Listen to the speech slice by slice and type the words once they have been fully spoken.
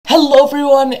Hello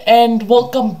everyone and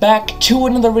welcome back to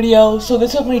another video. So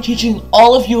this is going to be teaching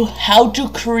all of you how to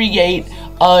create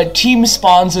team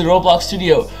spawns in Roblox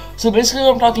Studio. So basically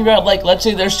what I'm talking about, like, let's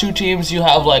say there's two teams, you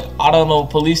have, like, I don't know,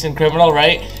 police and criminal,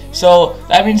 right? So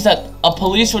that means that a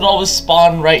police would always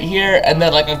spawn right here, and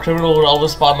then like a criminal would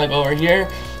always spawn like over here.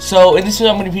 So in this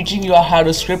video I'm going to be teaching you how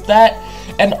to script that.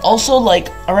 And also, like,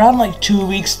 around like 3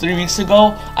 weeks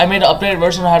ago, I made an updated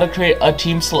version of how to create a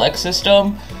team select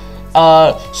system.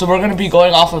 So we're going to be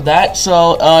going off of that.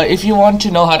 So if you want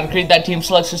to know how to create that team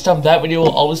select system, that video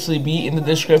will obviously be in the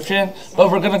description. But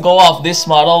we're going to go off this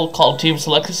model called team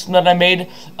select system that I made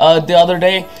the other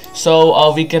day,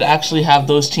 so we could actually have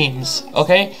those teams.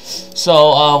 Okay,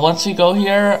 so once we go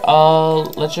here,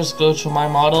 let's just go to my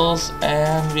models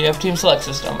and we have team select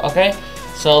system. Okay,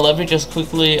 so let me just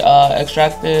quickly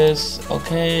extract this.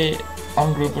 Okay,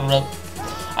 ungroup and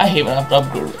I hate when I have to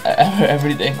ungroup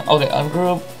everything. Okay,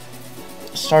 ungroup,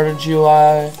 starter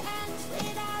GUI,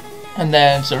 and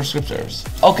then server scripters.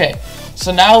 Okay, so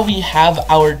now we have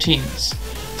our teams.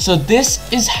 So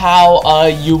this is how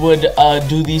you would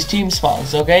do these team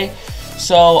spawns. Okay,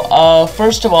 so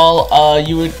first of all,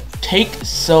 you would take,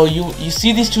 so you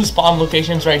see these two spawn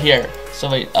locations right here. So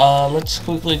wait, let's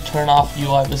quickly turn off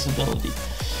UI visibility.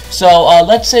 So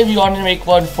let's say we want to make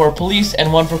one for police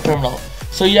and one for criminal.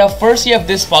 So you have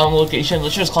this spawn location,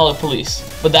 let's just call it police,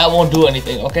 but that won't do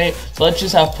anything. Okay, so let's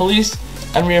just have police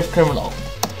and we have criminal.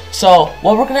 So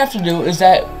what we're gonna have to do is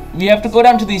that we have to go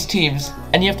down to these teams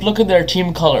and you have to look at their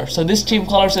team color. So this team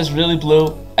color says really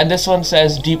blue and this one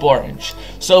says deep orange.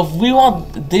 So if we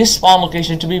want this spawn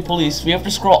location to be police, we have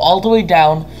to scroll all the way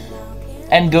down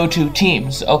and go to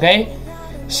teams. Okay,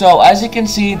 so as you can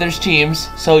see, there's teams.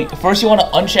 So first you want to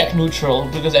uncheck neutral,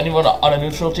 because anyone on a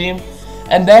neutral team,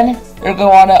 and then you're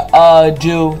going to want to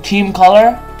do team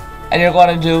color, and you're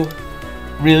going to do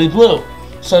really blue.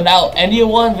 So now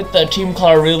anyone with the team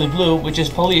color really blue, which is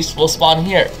police, will spawn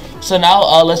here. So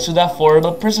now let's do that for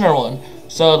the prisoner one.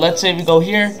 So let's say we go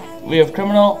here, we have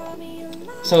criminal.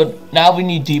 So now we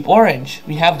need deep orange.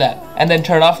 We have that, and then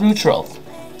turn off neutral.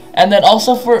 And then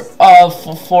also for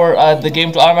the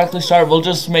game to automatically start, we'll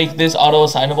just make this auto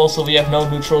assignable, so we have no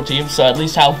neutral teams, so at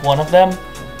least have one of them.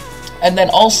 And then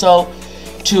also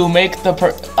to make the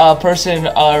person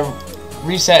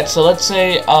reset, so let's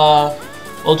say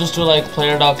we'll just do like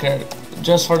player.character,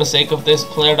 just for the sake of this,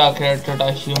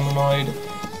 player.character.humanoid.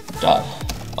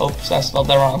 Oops, I spelled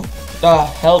that wrong.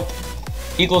 Help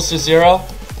equals to 0,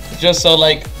 just so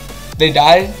like they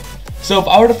die. So if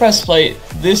I were to press play,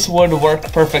 this would work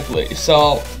perfectly.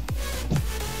 So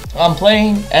I'm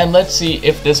playing and let's see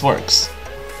if this works.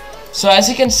 So as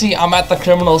you can see, I'm at the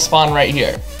criminal spawn right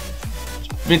here,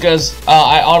 because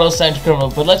I auto sent criminal.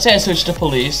 But let's say I switch to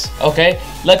police. Okay,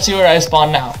 let's see where I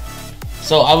spawn now.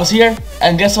 So I was here,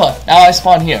 and guess what? Now I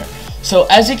spawn here. So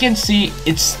as you can see,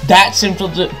 it's that simple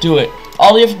to do it.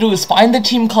 All you have to do is find the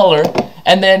team color,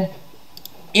 and then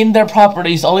in their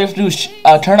properties, all you have to do is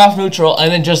turn off neutral,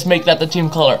 and then just make that the team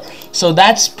color. So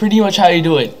that's pretty much how you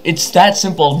do it. It's that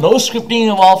simple. No scripting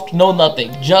involved, no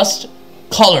nothing. Just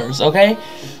colors, okay?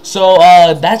 So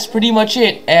that's pretty much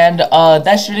it. And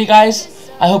that's really, guys.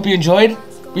 I hope you enjoyed.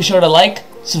 Be sure to like,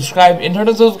 subscribe, and turn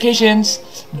on notifications.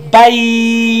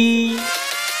 Bye!